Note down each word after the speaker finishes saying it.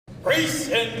Race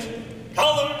and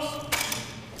colors.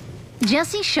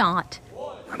 Jesse Schott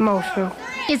Emotional.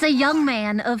 is a young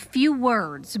man of few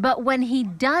words, but when he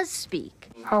does speak,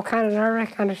 I was kind of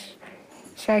nervous, kind of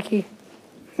shaky.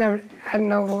 I didn't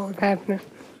know what was happening.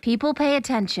 people pay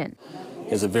attention. He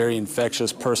has a very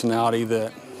infectious personality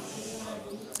that,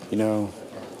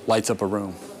 lights up a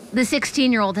room. The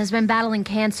 16-year-old has been battling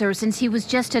cancer since he was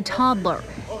just a toddler.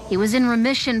 He was in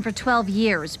remission for 12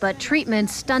 years, but treatment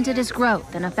stunted his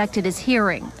growth and affected his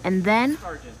hearing. And then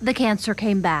the cancer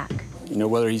came back.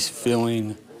 Whether he's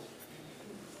feeling,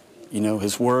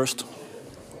 his worst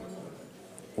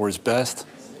or his best,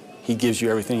 he gives you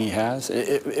everything he has.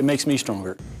 It makes me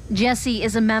stronger. Jesse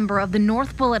is a member of the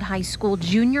North Bullitt High School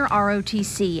Junior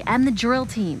ROTC and the drill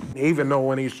team. Even though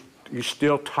when he's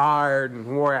still tired and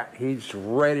wore out, he's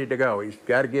ready to go. He's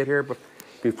got to get here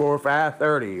before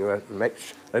 5:30.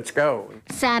 Let's go.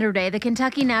 Saturday, the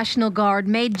Kentucky National Guard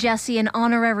made Jesse an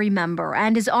honorary member,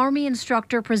 and his Army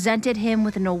instructor presented him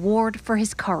with an award for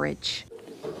his courage.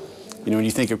 When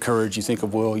you think of courage, you think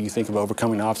of will, you think of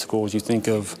overcoming obstacles, you think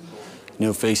of,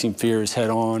 facing fears head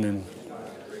on, and,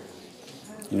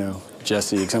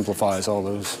 Jesse exemplifies all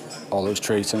those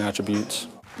traits and attributes.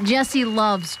 Jesse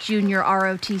loves Junior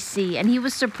ROTC, and he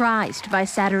was surprised by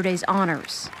Saturday's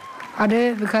honors. I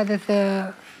did it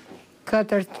because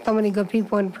there's so many good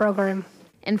people in the program.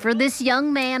 And for this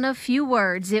young man of few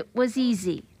words, it was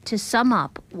easy to sum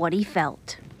up what he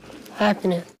felt.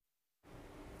 Happiness.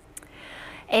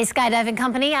 A skydiving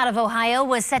company out of Ohio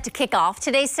was set to kick off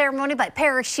today's ceremony by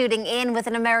parachuting in with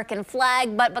an American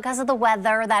flag, but because of the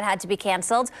weather, that had to be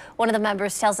canceled. One of the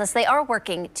members tells us they are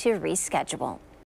working to reschedule.